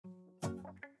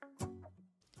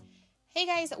Hey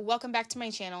guys, welcome back to my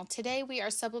channel. Today we are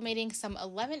sublimating some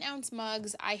 11-ounce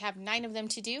mugs. I have 9 of them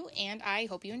to do, and I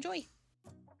hope you enjoy.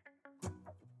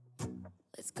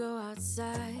 Let's go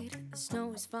outside, the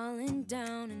snow is falling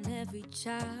down and every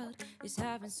child is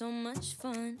having so much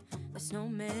fun. The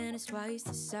snowman is twice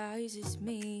the size as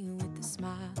me, with a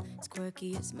smile as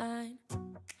quirky as mine.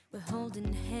 We're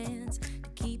holding hands to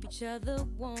keep each other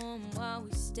warm while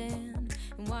we stand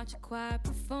and watch a choir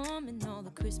performing all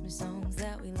the Christmas songs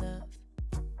that we love.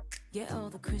 Yeah, all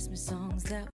the Christmas songs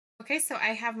that. Okay, so I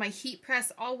have my heat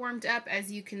press all warmed up.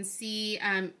 As you can see,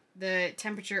 the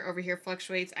temperature over here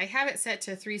fluctuates. I have it set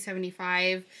to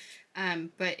 375,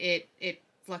 but it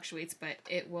fluctuates, but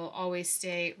it will always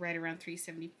stay right around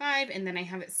 375. And then I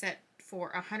have it set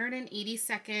for 180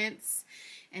 seconds.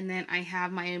 And then I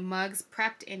have my mugs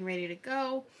prepped and ready to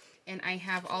go. And I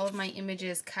have all of my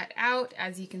images cut out.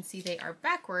 As you can see, they are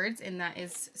backwards, and that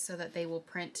is so that they will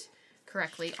print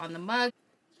correctly on the mug,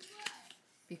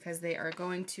 because they are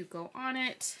going to go on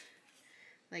it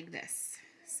like this.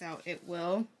 So it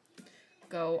will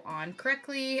go on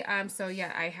correctly. So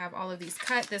yeah, I have all of these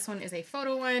cut. This one is a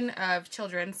photo one of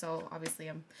children, so obviously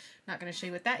I'm not going to show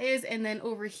you what that is. And then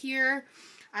over here,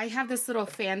 I have this little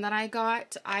fan that I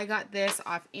got. I got this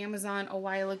off Amazon a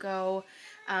while ago.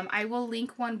 I will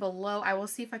link one below. I will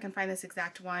see if I can find this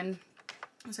exact one.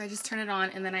 So I just turn it on,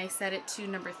 and then I set it to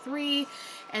number 3.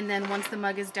 And then once the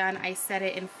mug is done, I set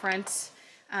it in front.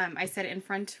 I set it in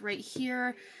front right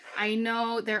here. I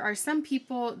know there are some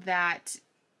people that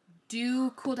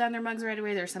do cool down their mugs right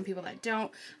away. There are some people that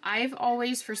don't. I've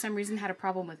always, for some reason, had a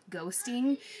problem with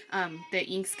ghosting. The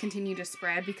inks continue to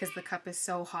spread because the cup is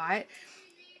so hot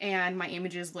and my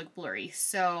images look blurry.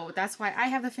 So that's why I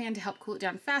have the fan to help cool it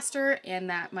down faster and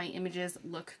that my images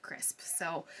look crisp.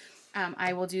 So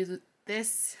I will do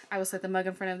this. I will set the mug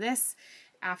in front of this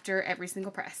after every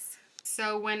single press.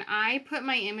 So when I put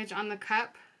my image on the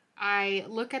cup, I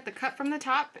look at the cup from the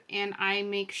top and I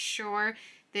make sure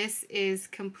this is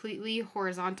completely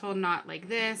horizontal, not like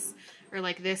this or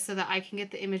like this, so that I can get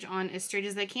the image on as straight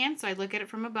as I can. So I look at it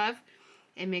from above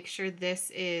and make sure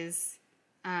this is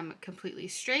completely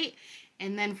straight.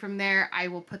 And then from there, I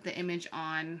will put the image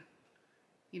on,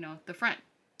 the front.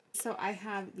 So I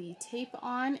have the tape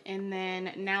on, and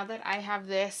then now that I have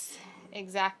this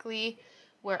exactly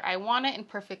where I want it and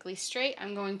perfectly straight,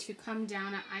 I'm going to come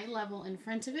down at eye level in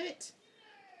front of it.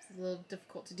 It's a little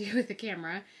difficult to do with the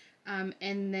camera.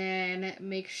 And then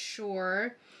make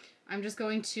sure, I'm just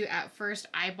going to at first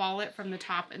eyeball it from the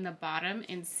top and the bottom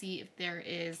and see if there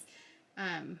is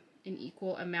an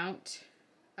equal amount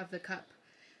of the cup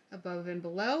above and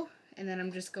below. And then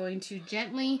I'm just going to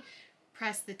gently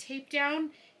press the tape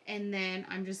down, and then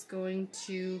I'm just going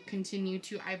to continue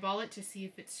to eyeball it to see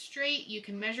if it's straight. You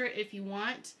can measure it if you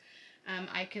want.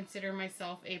 I consider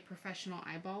myself a professional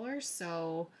eyeballer,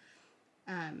 so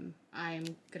I'm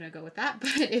gonna go with that.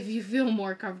 But if you feel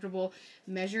more comfortable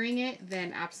measuring it,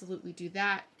 then absolutely do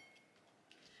that.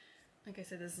 Like I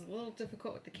said, this is a little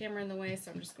difficult with the camera in the way,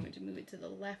 so I'm just going to move it to the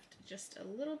left just a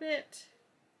little bit.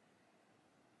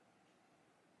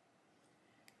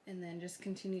 And then just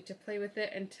continue to play with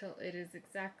it until it is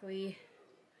exactly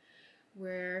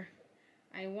where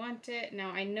I want it.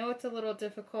 Now I know it's a little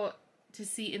difficult to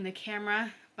see in the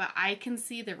camera, but I can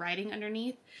see the writing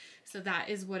underneath, so that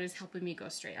is what is helping me go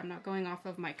straight. I'm not going off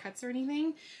of my cuts or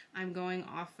anything. I'm going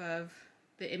off of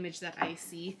the image that I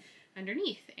see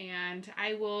underneath. And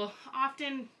I will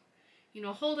often,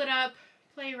 hold it up,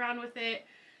 play around with it.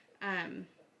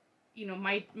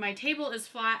 My table is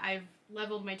flat. I've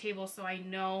leveled my table so I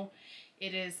know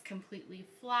it is completely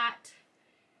flat.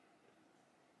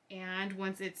 And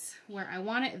once it's where I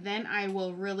want it, then I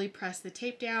will really press the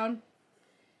tape down,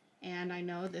 and I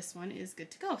know this one is good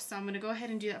to go. So I'm going to go ahead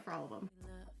and do that for all of them.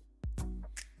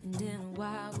 And in a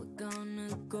while we're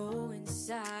gonna go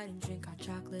inside and drink our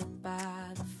chocolate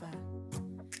by the fire,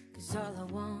 'cause all I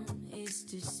want is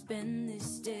to spend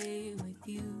this day with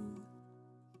you.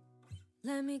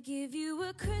 Let me give you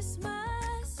a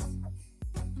Christmas,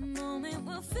 a moment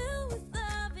we'll fill with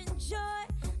love and joy.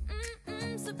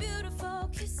 So beautiful,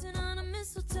 kissing on a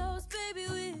mistletoe, baby,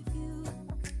 with you.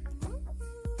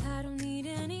 I don't need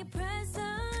any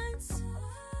presents,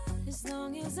 as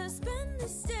long as I spend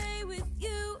this day with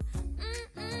you.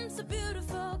 So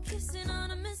beautiful, kissing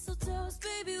on a mistletoe,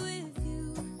 baby, with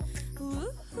you.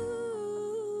 Ooh.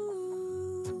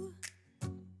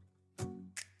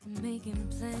 We're making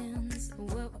plans for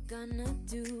what we're gonna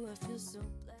do. I feel so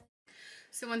blessed.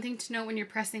 So one thing to note when you're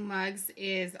pressing mugs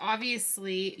is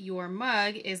obviously your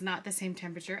mug is not the same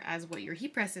temperature as what your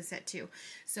heat press is set to.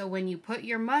 So when you put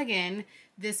your mug in,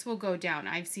 this will go down.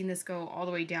 I've seen this go all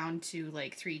the way down to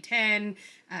like 310,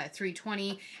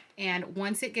 320, and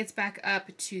once it gets back up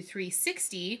to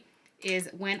 360 is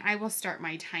when I will start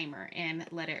my timer and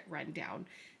let it run down.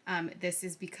 This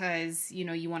is because, you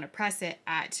know, you want to press it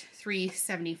at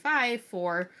 375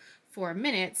 for 4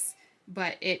 minutes.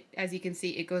 But it, as you can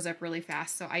see, it goes up really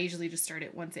fast. So I usually just start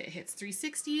it once it hits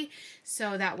 360.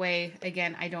 So that way,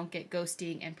 again, I don't get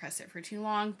ghosting and press it for too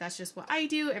long. That's just what I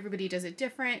do. Everybody does it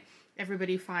different.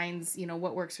 Everybody finds, you know,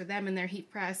 what works for them in their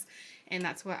heat press. And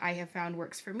that's what I have found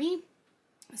works for me.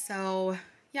 So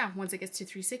yeah, once it gets to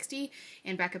 360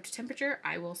 and back up to temperature,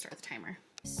 I will start the timer.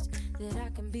 That I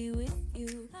can be with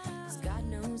you, 'cause God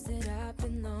knows that I've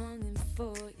been longing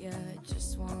for you.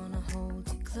 Just wanna hold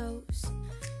you close.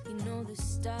 You know the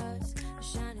stars are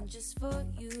shining just for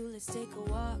you. Let's take a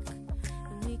walk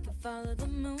and we can follow the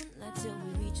moonlight till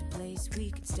we reach a place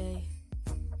we can stay.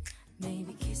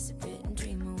 Maybe kiss a bit and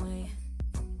dream away.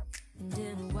 And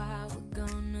in a while we're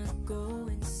gonna go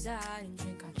inside and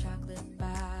drink our chocolate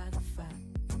by the fire.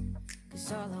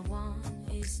 'Cause all I want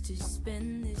is to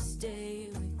spend this day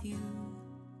with you.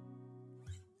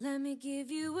 Let me give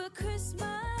you a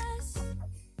Christmas,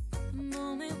 a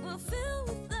moment we'll fill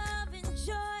with love and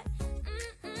joy.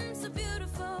 So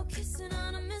beautiful, kissing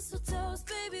on a mistletoe,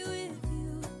 baby, with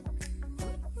you.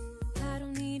 I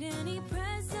don't need any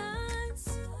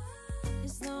presents,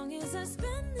 as long as I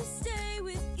spend this day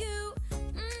with you.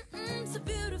 So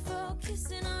beautiful,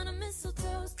 kissing on a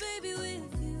mistletoe, baby,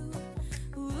 with you.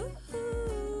 Ooh.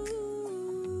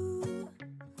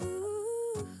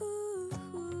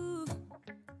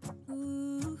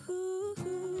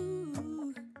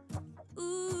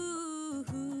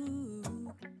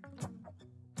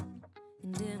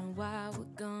 We're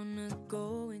gonna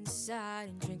go inside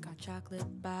and drink our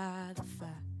chocolate by the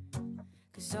fire.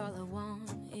 'Cause all I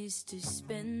want is to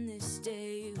spend this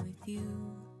day with you.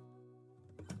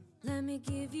 Let me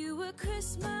give you a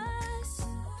Christmas,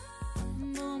 a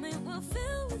moment we'll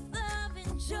fill with love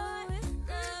and joy.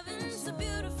 Loving so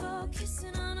beautiful,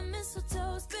 kissing on a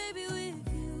mistletoe, baby,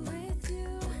 with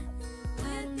you.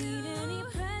 I don't need any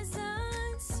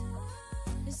presents,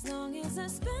 as long as I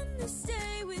spend this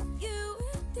day with you.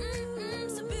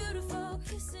 So beautiful,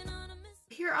 kissing on a mistletoe.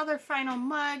 Here are their final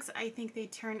mugs. I think they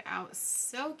turned out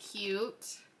so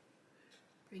cute.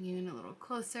 Bring you in a little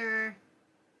closer.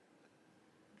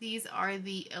 These are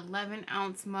the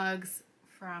 11-ounce mugs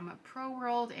from Pro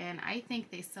World, and I think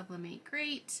they sublimate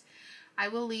great. I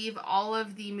will leave all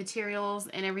of the materials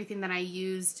and everything that I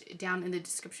used down in the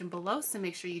description below, so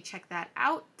make sure you check that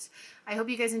out. I hope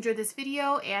you guys enjoyed this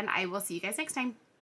video, and I will see you guys next time.